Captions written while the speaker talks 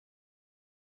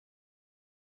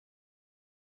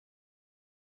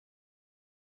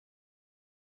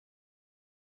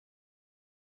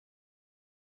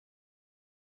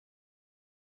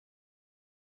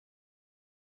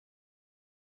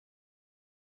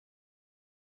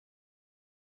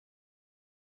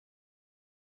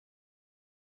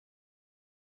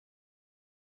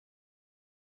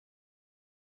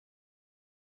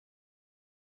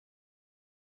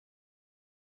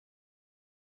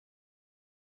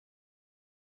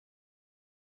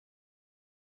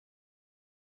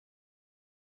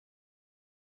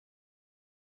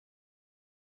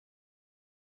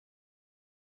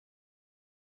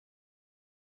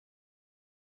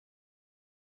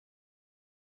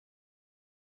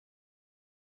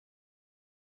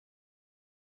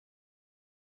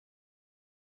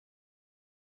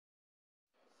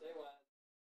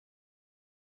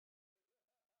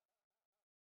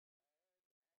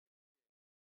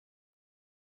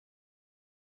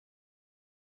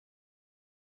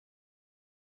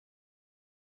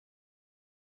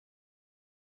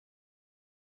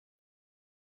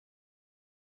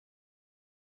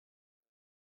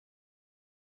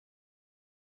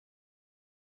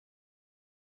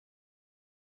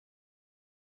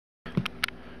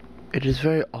It is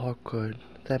very awkward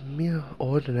that mere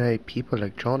ordinary people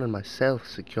like John and myself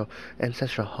secure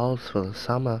ancestral halls for the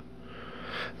summer.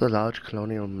 The large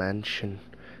colonial mansion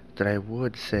that I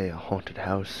would say a haunted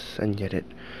house, and yet it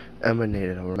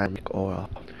emanated a romantic aura.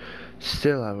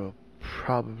 Still, I will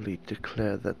probably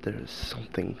declare that there is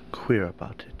something queer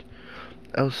about it.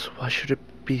 Else, why should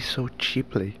it be so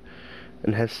cheaply,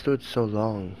 and have stood so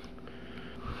long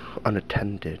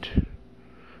unattended?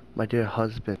 My dear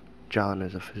husband, John,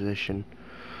 is a physician.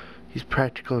 He's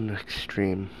practical in the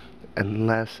extreme, and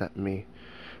laughs at me,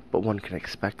 but one can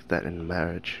expect that in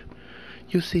marriage.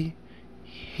 You see,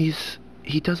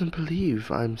 he doesn't believe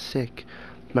I'm sick.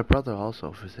 My brother,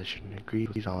 also a physician,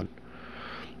 agrees on.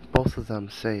 Both of them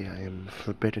say I am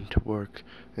forbidden to work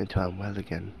until I'm well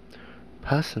again.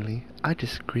 Personally, I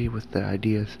disagree with their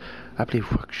ideas. I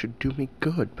believe work should do me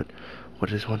good, but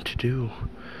what is one to do?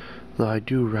 Though I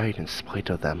do right in spite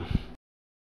of them.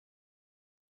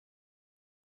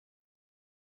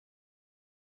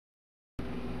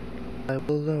 I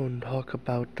will alone talk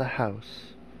about the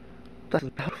house. That's the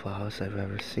most beautiful house I've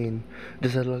ever seen. It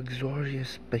is a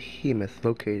luxurious behemoth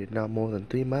located not more than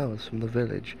 3 miles from the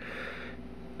village.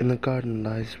 In the garden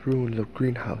lies ruins of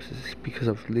greenhouses because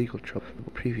of legal trouble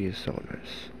with previous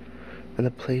owners, and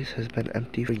the place has been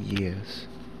empty for years.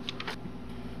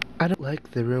 I don't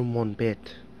like the room one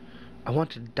bit. I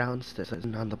wanted downstairs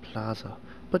and on the plaza,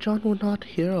 but John would not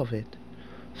hear of it,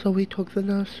 so we took the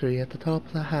nursery at the top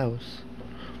of the house.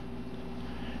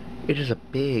 It is a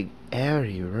big,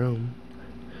 airy room,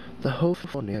 the whole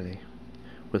floor nearly,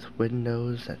 with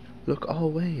windows that look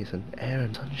all ways and air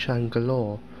and sunshine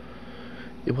galore.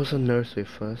 It was a nursery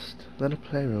first, then a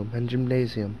playroom and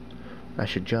gymnasium, I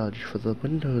should judge, for the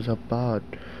windows are barred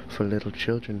for little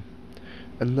children,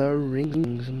 and there are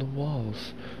rings in the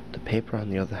walls. The paper, on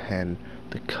the other hand,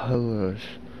 the colors,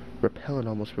 repellent,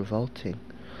 almost revolting,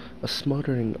 a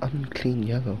smoldering, unclean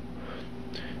yellow.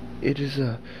 It is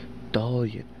a dull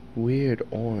yet weird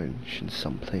orange in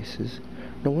some places.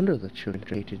 No wonder the children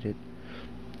hated it.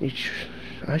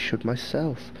 I should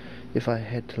myself, if I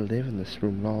had to live in this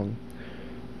room long.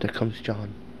 There comes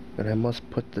John, and I must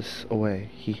put this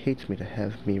away. He hates me to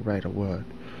have me write a word.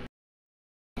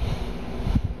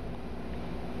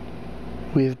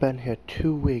 We have been here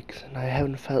 2 weeks, and I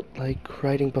haven't felt like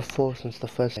writing before since the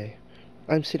first day.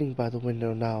 I'm sitting by the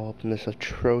window now up in this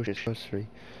atrocious nursery,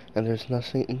 and there's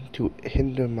nothing to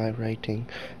hinder my writing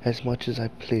as much as I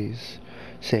please,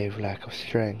 save lack of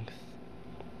strength.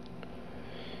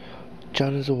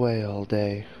 John is away all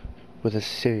day with his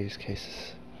serious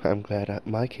cases. I'm glad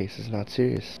my case is not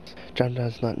serious. John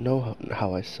does not know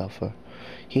how I suffer.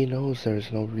 He knows there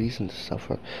is no reason to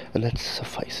suffer, and that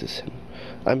suffices him.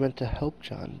 I meant to help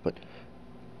John, but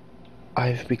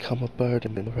I've become a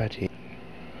burden already.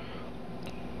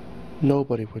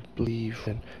 Nobody would believe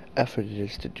an effort it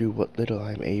is to do what little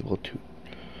I am able to.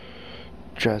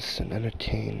 Dress and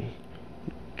entertain,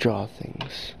 draw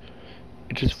things.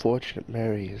 It is fortunate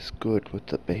Mary is good with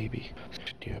the baby,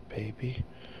 such a dear baby.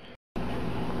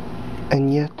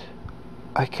 And yet,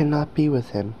 I cannot be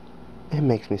with him. It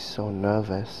makes me so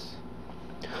nervous.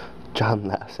 John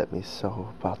laughs at me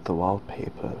so about the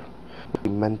wallpaper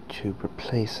we meant to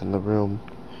replace in the room.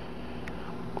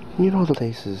 You know the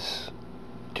place is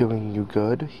doing you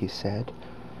good, he said.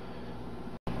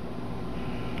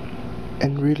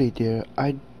 And really, dear,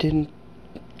 I didn't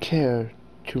care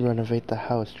to renovate the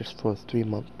house just for a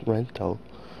 3-month rental.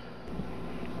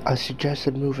 I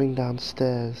suggested moving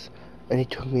downstairs, and he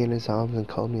took me in his arms and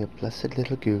called me a blessed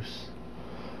little goose.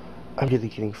 I'm really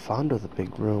getting fond of the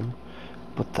big room,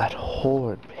 but that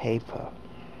horrid paper.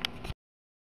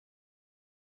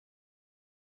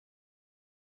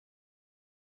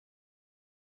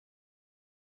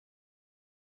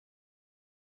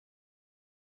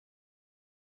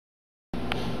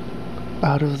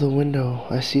 Out of the window,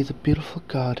 I see the beautiful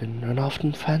garden, and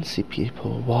often fancy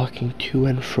people walking to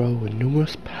and fro in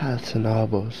numerous paths and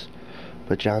arbors.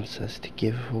 But John says to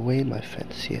give away my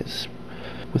fancy, as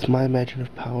with my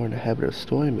imaginative power and a habit of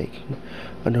story-making,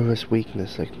 a nervous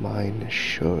weakness like mine is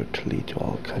sure to lead to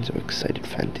all kinds of excited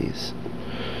fancies.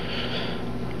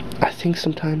 I think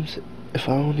sometimes, if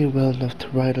I only well enough to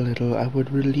write a little, I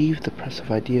would relieve the press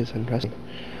of ideas and resting.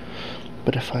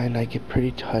 But I find I get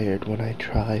pretty tired when I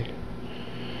try.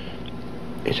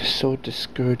 It is so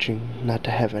discouraging not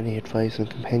to have any advice and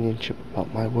companionship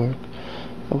about my work.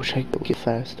 I wish I could get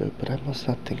faster, but I must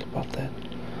not think about that.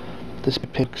 This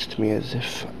looks to me as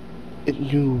if it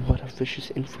knew what a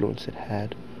vicious influence it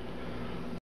had.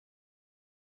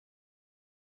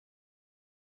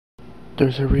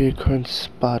 There's a recurrent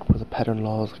spot where the pattern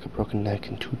lies like a broken neck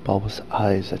and two bulbous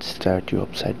eyes that stare at you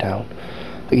upside down.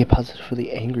 I get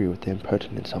positively angry with the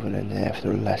impertinence of it and the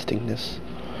everlastingness.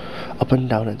 Up and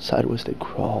down and sideways they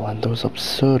crawl, and those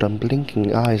absurd,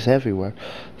 unblinking eyes everywhere.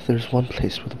 There's one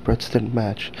place where the breadths didn't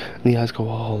match, and the eyes go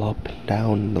all up and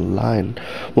down the line,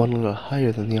 one a little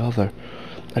higher than the other.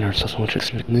 I never saw so much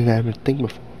expression in an thing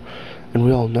before, and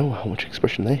we all know how much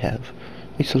expression they have.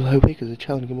 I used to lie awake as a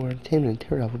child and get more entertainment and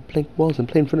terror out of blank walls and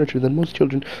plain furniture than most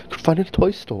children could find in a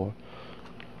toy store.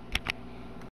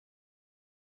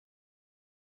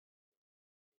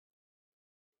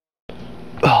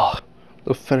 Ugh,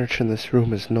 the furniture in this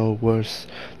room is no worse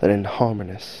than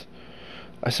inharmonious.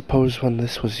 I suppose when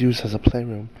this was used as a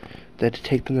playroom, they had to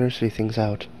take the nursery things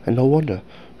out, and no wonder.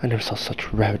 I never saw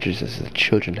such ravages as the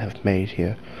children have made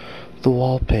here. The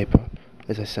wallpaper,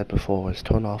 as I said before, is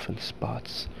torn off in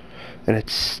spots, and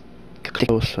it's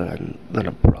closer than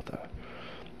a brother.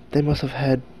 They must have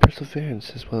had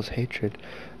perseverance as well as hatred,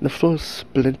 and the floor is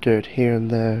splintered here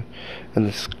and there, and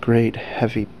this great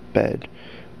heavy bed,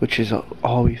 which is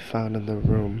all we found in the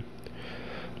room,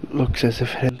 looks as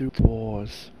if it had through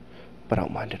wars, but I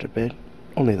don't mind it a bit,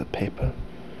 only the paper.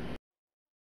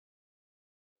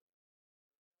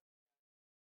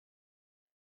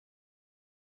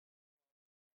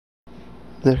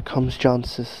 There comes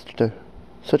John's sister,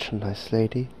 such a nice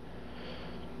lady.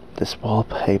 This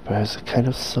wallpaper has a kind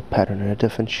of sub-pattern in a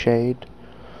different shade,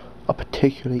 a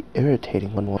particularly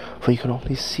irritating one, for you can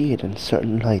only see it in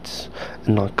certain lights,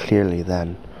 and not clearly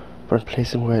then. But in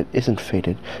places where it isn't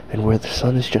faded, and where the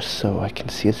sun is just so, I can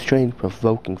see a strange,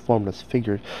 provoking, formless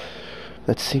figure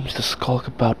that seems to skulk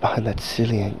about behind that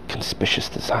silly and conspicuous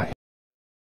design.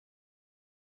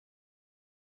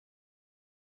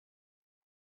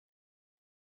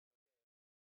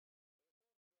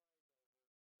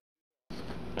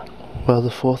 Well, the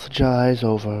 4th of July is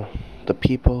over. The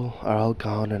people are all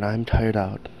gone, and I'm tired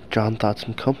out. John thought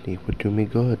some company would do me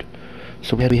good.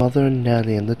 So we had Mother and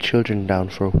Nellie and the children down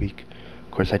for a week.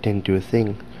 Of course, I didn't do a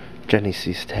thing. Jenny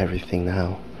sees to everything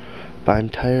now. But I'm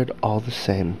tired all the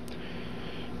same.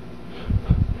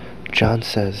 John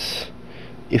says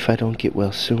if I don't get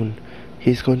well soon,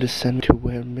 he's going to send me to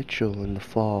Ware Mitchell in the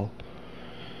fall.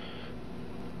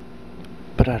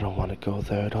 But I don't want to go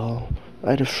there at all.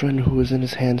 I had a friend who was in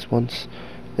his hands once,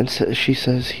 and she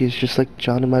says he is just like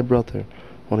John and my brother,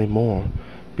 only more.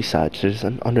 Besides, it is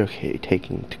an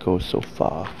undertaking to go so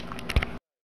far.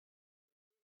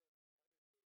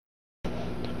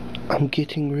 I'm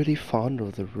getting really fond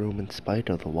of the room in spite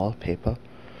of the wallpaper.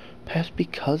 Perhaps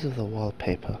because of the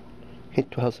wallpaper. It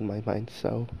dwells in my mind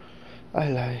so. I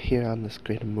lie here on this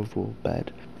great immovable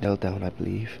bed, kneel down I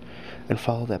believe, and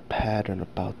follow that pattern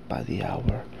about by the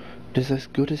hour. It is as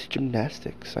good as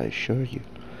gymnastics, I assure you.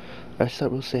 I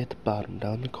start, we'll say, at the bottom,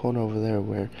 down the corner over there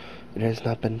where it has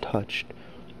not been touched,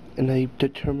 and I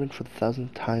determine for the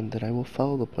 1000th time that I will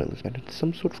follow the pointless pattern to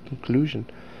some sort of conclusion.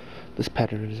 This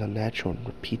pattern is unnatural and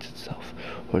repeats itself,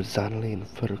 horizontally and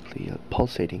vertically,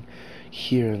 pulsating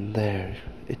here and there.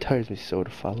 It tires me so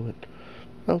to follow it.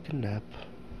 I'll get a nap,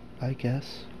 I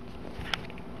guess.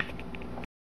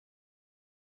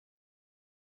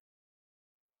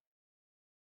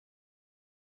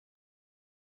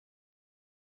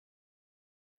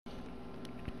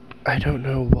 I don't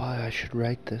know why I should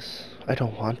write this. I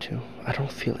don't want to. I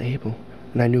don't feel able.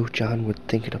 And I knew John would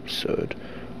think it absurd.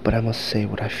 But I must say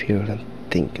what I feel and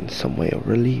think in some way of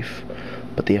relief.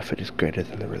 But the effort is greater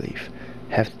than the relief.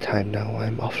 Half the time now I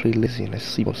am awfully lazy and I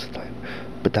sleep most of the time.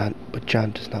 But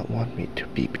John does not want me to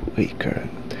be weaker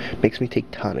and makes me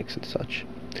take tonics and such.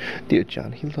 Dear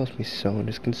John, he loves me so and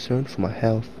is concerned for my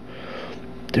health.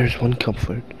 There is one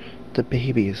comfort. The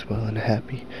baby is well and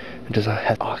happy, and does not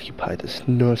have to occupy this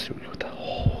nursery with that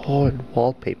horrid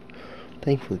wallpaper.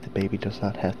 Thankfully, the baby does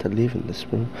not have to live in this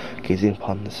room, gazing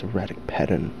upon this erratic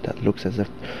pattern that looks as if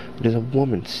it is a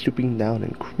woman stooping down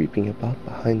and creeping about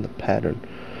behind the pattern.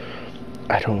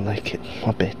 I don't like it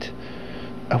a bit.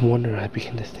 I wonder, I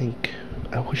begin to think,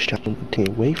 I wish John would take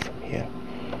away from here.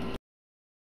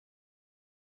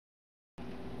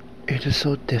 It is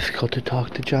so difficult to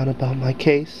talk to John about my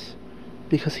case,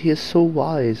 because he is so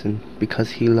wise and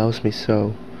because he loves me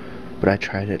so. But I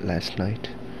tried it last night.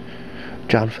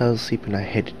 John fell asleep and I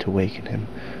hated to waken him,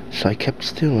 so I kept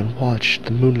still and watched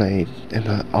the moonlight and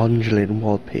the undulating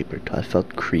wallpaper till I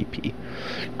felt creepy.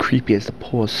 Creepy as the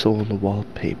poor soul in the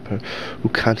wallpaper who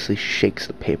constantly shakes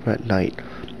the paper at night.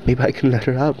 Maybe I can let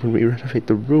her out when we renovate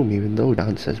the room, even though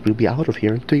John says we'll be out of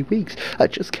here in 3 weeks. I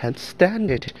just can't stand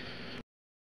it.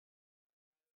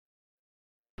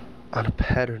 On a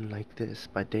pattern like this,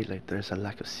 by daylight there is a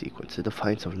lack of sequence, a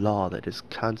defiance of law that is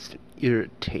constant,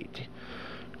 irritating.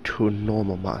 to a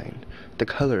normal mind. The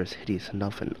color is hideous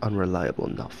enough and unreliable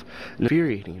enough, and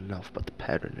infuriating enough, but the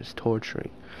pattern is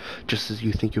torturing. Just as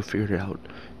you think you figured it out,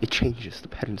 it changes. The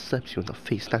pattern slaps you in the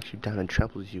face, knocks you down, and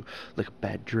tramples you like a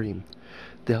bad dream.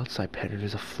 The outside pattern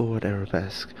is a florid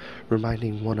arabesque,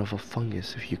 reminding one of a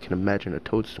fungus, if you can imagine a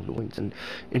toadstool with wings, an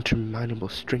interminable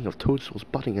string of toadstools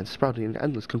budding and sprouting in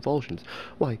endless convulsions.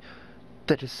 Why,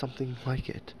 that is something like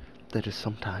it. That is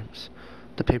sometimes.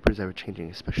 The paper is ever changing,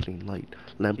 especially in light,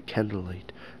 lamp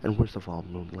candlelight, and worst of all,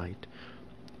 moonlight.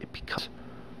 It becomes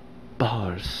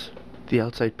bars. The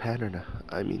outside pattern,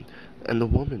 and the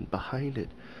woman behind it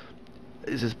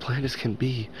is as plain as can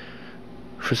be.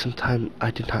 For some time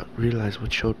I did not realize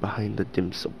what showed behind the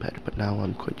dim silk pattern, but now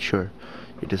I'm quite sure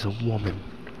it is a woman.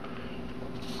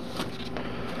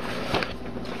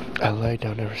 I lie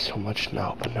down ever so much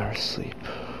now, but never sleep.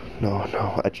 No,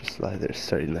 I just lie there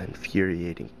studying that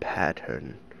infuriating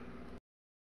pattern.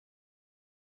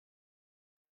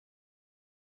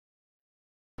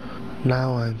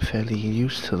 Now I'm fairly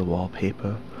used to the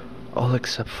wallpaper, all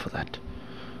except for that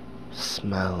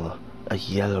smell, a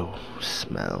yellow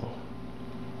smell.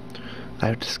 I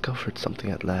have discovered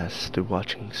something at last through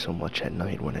watching so much at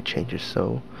night when it changes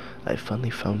so. I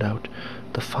finally found out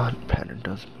the font pattern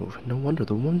does move, and no wonder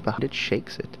the woman behind it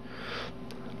shakes it.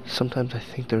 Sometimes I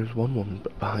think there is one woman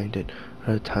behind it,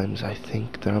 other times I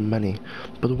think there are many,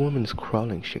 but the woman is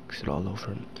crawling, shakes it all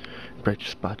over. In bright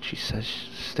spots she says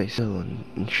stay still, and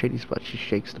in shady spots she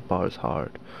shakes the bars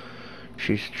hard.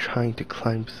 She's trying to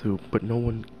climb through, but no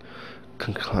one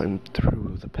can climb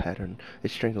through the pattern. It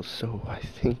strangles so. I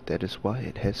think that is why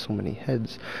it has so many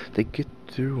heads. They get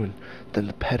through, and then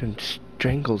the pattern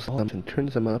strangles them and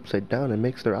turns them upside down and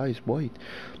makes their eyes white.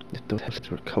 If those heads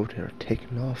were coated or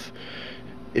taken off,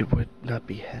 it would not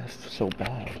be half so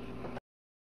bad.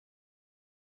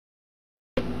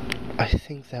 I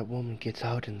think that woman gets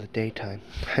out in the daytime.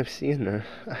 I've seen her.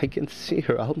 I can see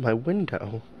her out my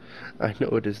window. I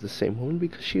know it is the same woman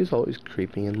because she is always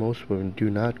creeping, and most women do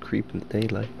not creep in the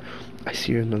daylight. I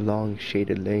see her in the long,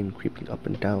 shaded lane creeping up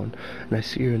and down, and I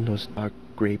see her in those dark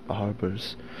grape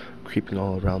arbors creeping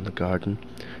all around the garden.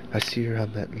 I see her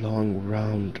on that long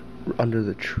round under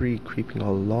the tree creeping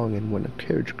all along, and when a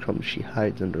carriage comes she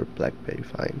hides under a blackberry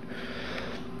vine.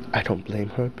 I don't blame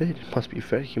her a bit. It must be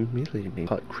very humiliating being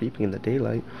caught creeping in the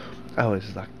daylight. I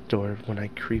always lock the door when I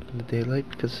creep in the daylight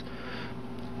because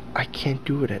I can't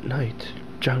do it at night.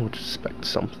 John would suspect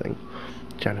something.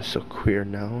 John is so queer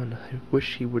now, and I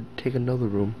wish he would take another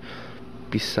room.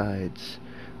 Besides,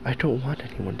 I don't want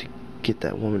anyone to get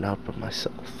that woman out but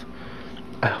myself.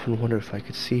 I often wonder if I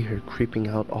could see her creeping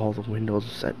out all the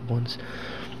windows at once,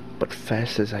 but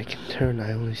fast as I can turn,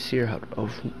 I only see her out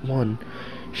of one.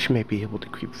 She may be able to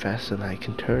creep faster than I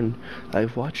can turn.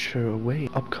 I've watched her away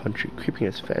up country, creeping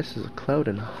as fast as a cloud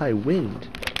in a high wind.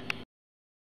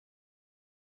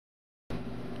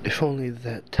 If only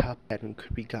that top pattern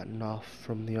could be gotten off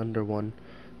from the under one.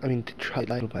 To try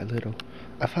little by little.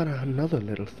 I found out another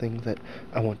little thing that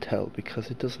I won't tell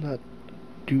because it does not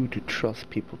do to trust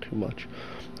people too much.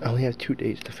 I only have 2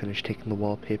 days to finish taking the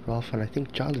wallpaper off, and I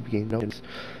think John is beginning to notice.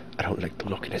 I don't like the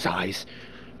look in his eyes.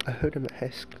 I heard him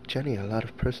ask Jenny a lot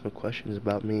of personal questions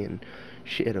about me, and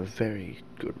she had a very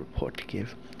good report to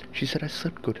give. She said I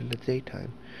slept good in the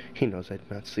daytime. He knows I do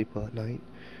not sleep well at night.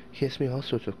 He asked me all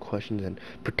sorts of questions and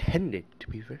pretended to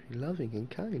be very loving and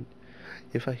kind.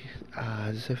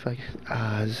 As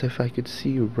if I could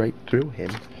see right through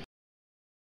him.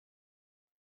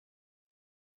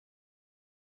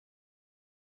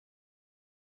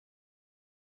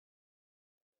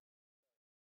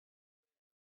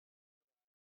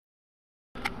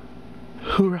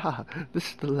 Hurrah!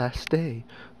 This is the last day,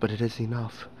 but it is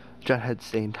enough. John had to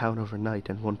stay in town overnight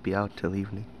and won't be out till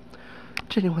evening.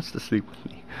 Jenny wants to sleep with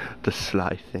me, the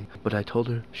sly thing, but I told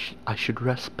her I should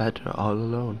rest better all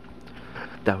alone.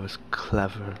 That was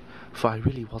clever, for I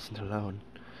really wasn't alone.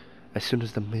 As soon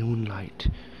as the moonlight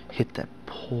hit that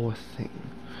poor thing,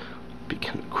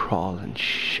 began to crawl and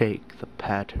shake the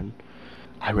pattern,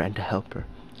 I ran to help her.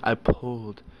 I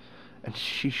pulled, and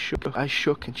she shook. I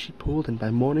shook, and she pulled, and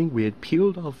by morning we had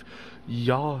peeled off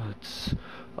yards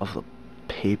of the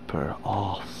paper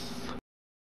off.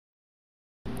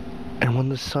 And when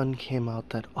the sun came out,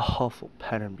 that awful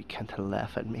pattern began to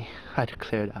laugh at me. I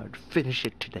declared I would finish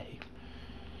it today.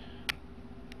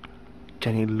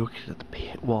 Jenny looked at the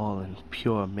wall in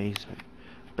pure amazement,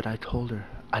 but I told her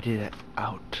I did it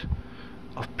out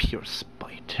of pure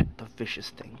spite, the vicious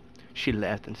thing. She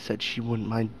laughed and said she wouldn't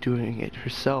mind doing it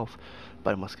herself,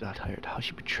 but I must get tired how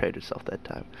she betrayed herself that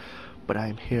time. But I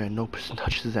am here, and no person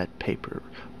touches that paper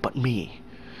but me.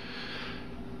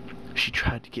 She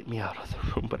tried to get me out of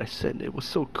the room, but I said it was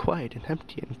so quiet and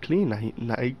empty and clean,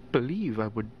 I believe I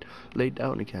would lay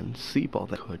down again and sleep all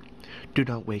that I could. Do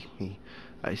not wake me,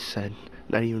 I said,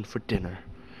 not even for dinner.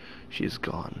 She is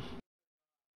gone.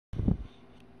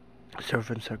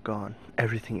 Servants are gone.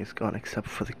 Everything is gone except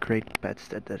for the great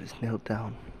bedstead that is nailed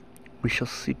down. We shall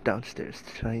sleep downstairs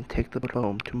tonight and take the boat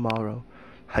home tomorrow.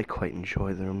 I quite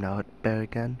enjoy the room now at Bear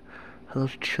again. How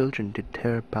those children did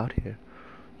tear about here.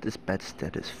 This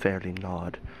bedstead is fairly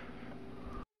gnawed.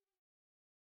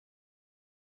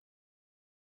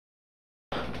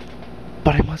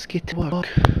 But I must get to work.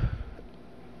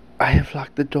 I have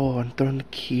locked the door and thrown the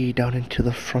key down into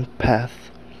the front path.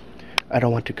 I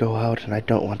don't want to go out, and I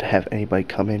don't want to have anybody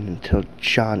come in until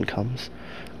John comes.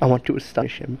 I want to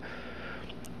astonish him.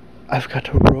 I've got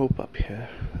a rope up here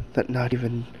that not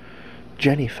even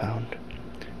Jenny found.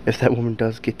 If that woman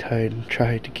does get tired and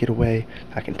try to get away,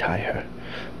 I can tie her.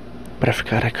 But I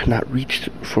forgot I could not reach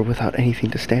for without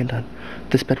anything to stand on.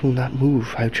 This bed will not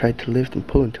move. I tried to lift and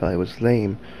pull until I was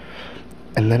lame.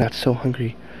 And then I got so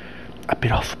hungry, I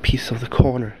bit off a piece of the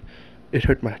corner. It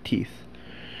hurt my teeth.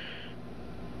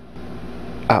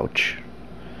 Ouch.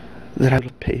 Then I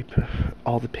had paper,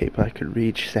 all the paper I could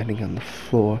reach, standing on the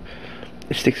floor.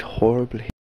 It sticks horribly.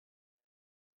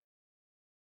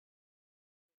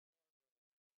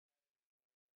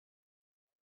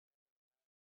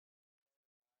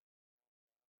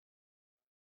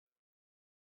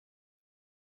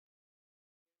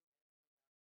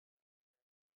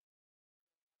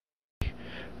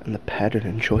 And the pattern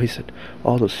enjoys it,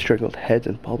 all those straggled heads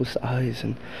and bulbous eyes,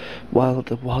 and while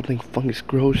the waddling fungus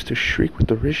grows to shriek with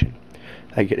derision,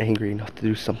 I get angry enough to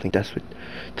do something desperate,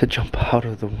 to jump out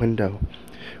of the window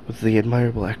with the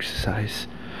admirable exercise,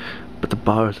 but the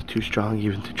bars are too strong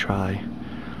even to try.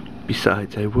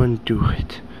 Besides, I wouldn't do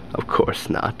it. Of course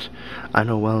not. I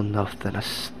know well enough that a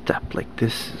step like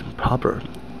this is improper,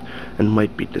 and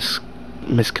might be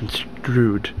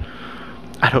misconstrued.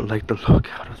 I don't like the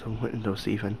look out of the windows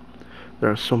even. There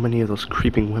are so many of those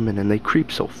creeping women, and they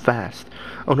creep so fast.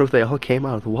 I wonder if they all came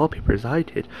out of the wallpaper as I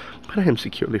did, but I am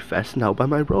securely fastened out by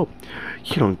my rope.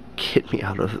 You don't get me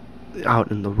out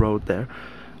in the road there.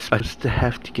 I just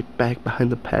have to get back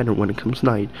behind the pattern when it comes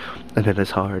night, and it is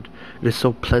hard. It is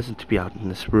so pleasant to be out in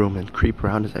this room and creep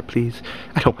around as I please.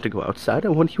 I don't want to go outside. I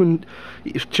want you,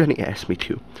 if Jenny asked me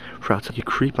to. For outside you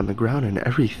creep on the ground and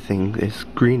everything is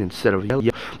green instead of yellow.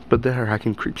 But there I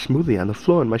can creep smoothly on the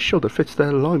floor, and my shoulder fits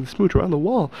that along the smooth around the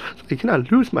wall, so I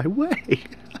cannot lose my way.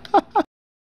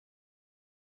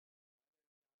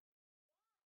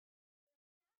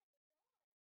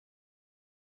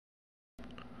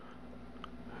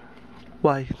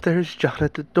 Why, there's John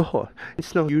at the door.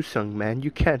 It's no use, young man.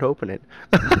 You can't open it.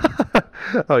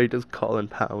 Oh, you just call and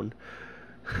pound.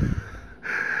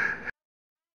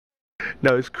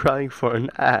 Now he's crying for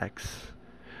an axe.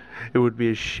 It would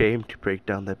be a shame to break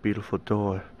down that beautiful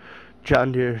door.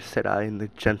 John dear, said I in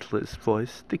the gentlest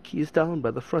voice, the key is down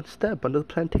by the front step under the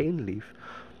plantain leaf.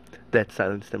 That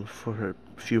silenced him for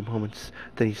a few moments.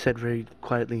 Then he said very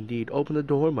quietly indeed, open the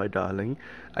door, my darling.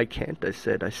 I can't, I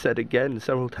said. I said again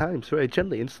several times, very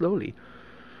gently and slowly.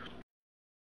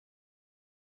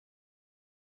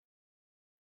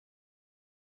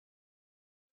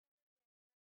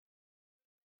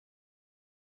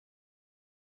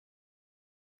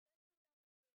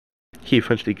 He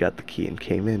eventually got the key and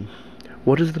came in.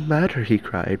 What is the matter? He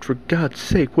cried. For God's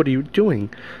sake, what are you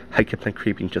doing? I kept on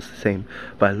creeping just the same,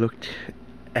 but I looked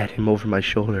at him over my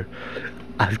shoulder.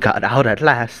 I've got out at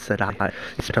last, said I,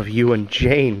 instead of you and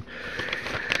Jane.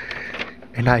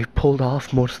 And I pulled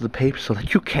off most of the paper so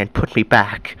that you can't put me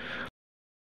back.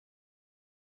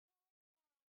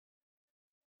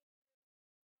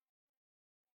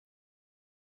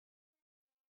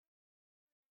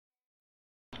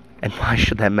 And why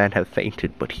should that man have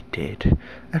fainted? But he did,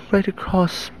 and right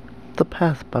across the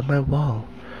path by my wall,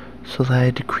 so that I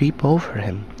had to creep over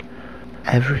him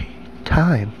every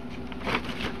time.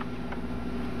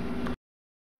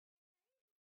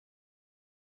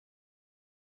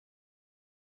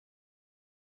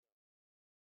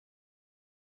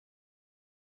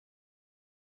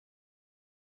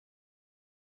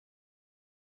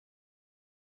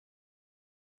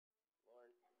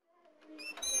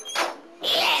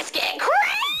 Let's get crazy!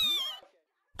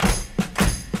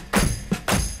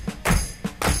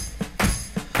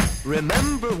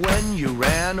 Remember when you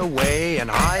ran away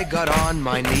and I got on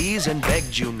my knees and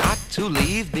begged you not to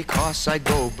leave because I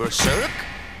go berserk?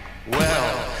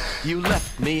 Well, you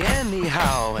left me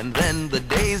anyhow, and then the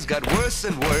days got worse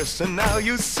and worse, and now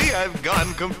you see I've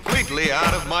gone completely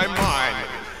out of my mind.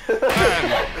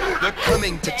 And they're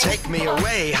coming to take me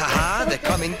away, ha-ha. They're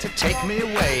coming to take me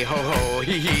away, ho-ho,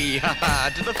 hee-hee, ha-ha.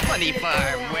 To the funny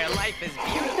farm where life is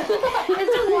beautiful.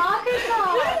 It's a walker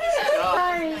song.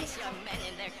 Sorry.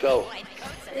 Go.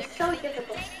 It's so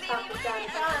difficult to talk with John.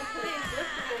 John, please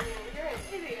listen to me. You're an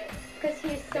idiot. Because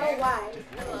he's so wise.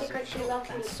 And because he loves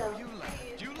me so.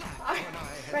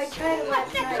 I tried it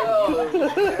last night.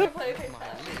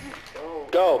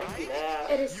 Go.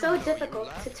 It is so difficult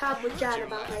to talk with John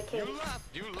about my case.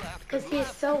 Because he is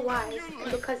so wise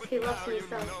and because he loves me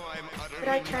so. But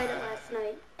I tried it last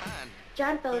night.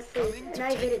 John fell asleep and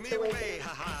I hated to wake him.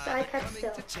 So I kept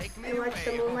still and watched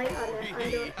the moonlight on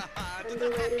the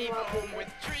undulating wallpaper.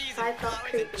 So I felt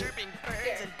creepy.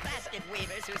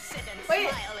 Wait,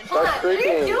 hold on. What are you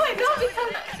doing? No,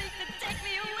 because...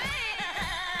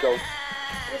 Go.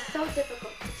 It's so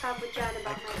difficult to talk with John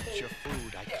about my case. Your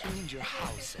food, I cleaned your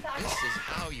house, and this is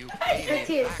how you Because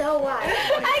he is so wise.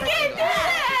 I can't do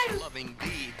this! loving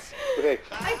deeds. Okay.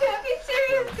 I can't be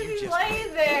serious because he's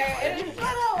laying there and it's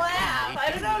gonna laugh.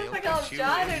 I don't know if I call him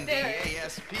John or Derek.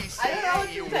 I don't know what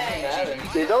to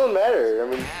say. It don't matter. I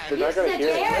mean, they're You not gonna said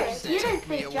hear Derek. it. You didn't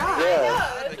say John.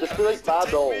 Yeah. Just be like Bob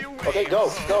Dole. Okay, go.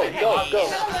 It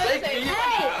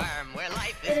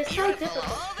is so difficult to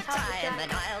talk with John.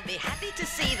 And I'll be happy to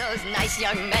see those nice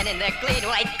young men in their clean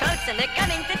white coats, and they're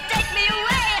coming to take me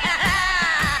away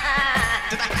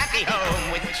to the happy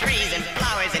home with trees and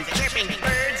flowers and chirping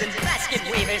birds and basket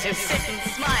weavers who sit and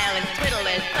smile and twiddle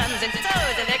their thumbs and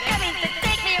toes, and they're coming to